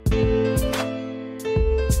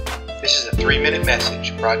This is a 3-minute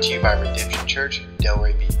message brought to you by Redemption Church,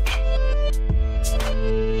 Delray Beach.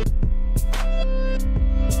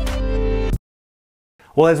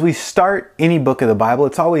 Well, as we start any book of the Bible,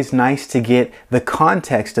 it's always nice to get the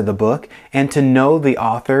context of the book and to know the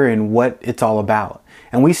author and what it's all about.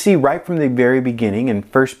 And we see right from the very beginning in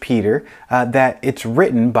 1 Peter that it's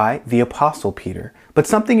written by the Apostle Peter. But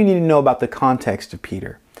something you need to know about the context of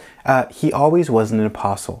Peter. He always wasn't an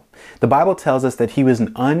apostle. The Bible tells us that he was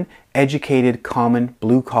an uneducated, common,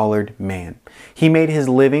 blue-collared man. He made his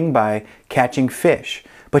living by catching fish,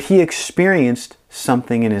 but he experienced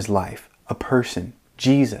something in his life, a person,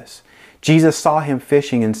 Jesus. Jesus saw him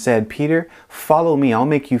fishing and said, "Peter, follow me, I'll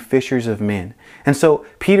make you fishers of men." And so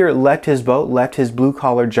Peter left his boat, left his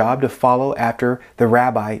blue-collar job to follow after the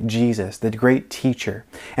rabbi, Jesus, the great teacher.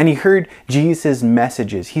 And he heard Jesus'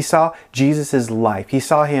 messages. He saw Jesus' life. He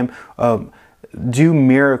saw him do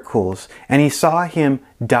miracles, and he saw him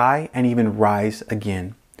die and even rise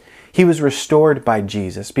again. He was restored by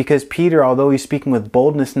Jesus because Peter, although he's speaking with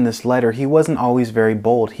boldness in this letter, he wasn't always very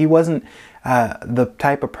bold. He wasn't the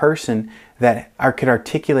type of person that could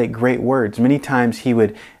articulate great words. Many times he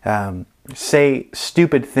would say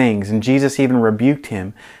stupid things, and Jesus even rebuked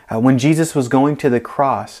him. When Jesus was going to the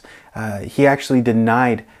cross, he actually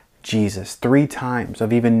denied Jesus 3 times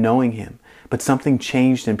of even knowing him. But something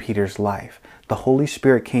changed in Peter's life. The Holy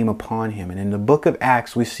Spirit came upon him. And in the book of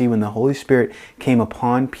Acts, we see when the Holy Spirit came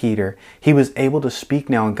upon Peter, he was able to speak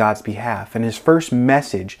now on God's behalf. And his first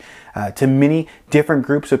message to many different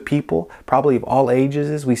groups of people, probably of all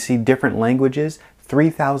ages, we see different languages,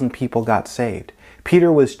 3,000 people got saved.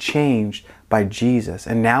 Peter was changed by Jesus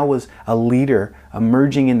and now was a leader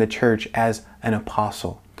emerging in the church as an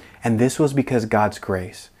apostle. And this was because God's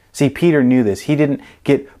grace. See, Peter knew this. He didn't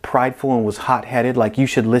get prideful and was hot-headed like, "You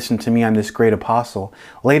should listen to me, I'm this great apostle."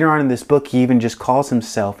 Later on in this book, he even just calls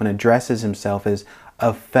himself and addresses himself as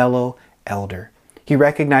a fellow elder. He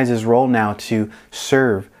recognized his role now to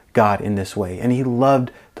serve God in this way, and he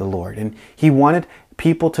loved the Lord. And he wanted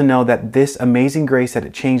people to know that this amazing grace that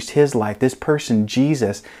it changed his life, this person,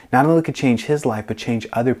 Jesus, not only could change his life, but change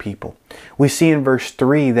other people. We see in verse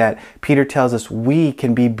 3 that Peter tells us we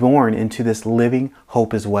can be born into this living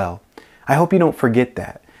hope as well. I hope you don't forget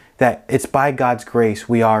that it's by God's grace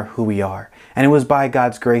we are who we are. And it was by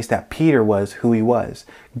God's grace that Peter was who he was.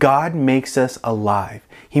 God makes us alive.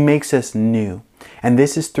 He makes us new. And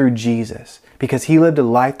this is through Jesus. Because he lived a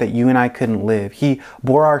life that you and I couldn't live. He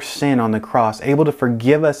bore our sin on the cross, able to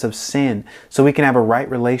forgive us of sin so we can have a right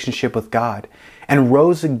relationship with God. And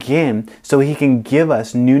rose again so he can give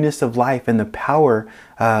us newness of life and the power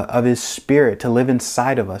of his Spirit to live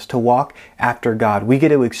inside of us, to walk after God. We get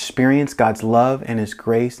to experience God's love and his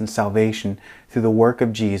grace and salvation through the work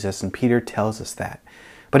of Jesus. And Peter tells us that.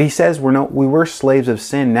 But he says we were slaves of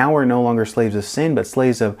sin. Now we're no longer slaves of sin, but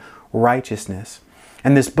slaves of righteousness.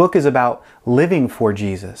 And this book is about living for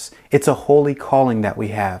Jesus. It's a holy calling that we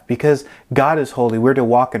have. Because God is holy, we're to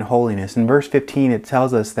walk in holiness. In verse 15, it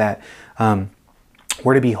tells us that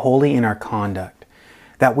we're to be holy in our conduct.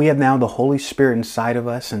 That we have now the Holy Spirit inside of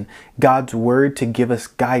us and God's Word to give us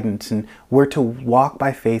guidance. And we're to walk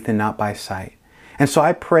by faith and not by sight. And so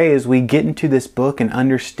I pray as we get into this book and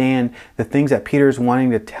understand the things that Peter is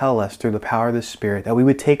wanting to tell us through the power of the Spirit, that we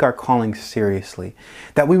would take our calling seriously,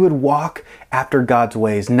 that we would walk after God's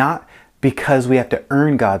ways, not because we have to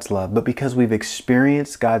earn God's love, but because we've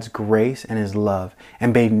experienced God's grace and his love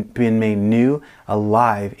and been made new,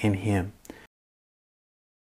 alive in him.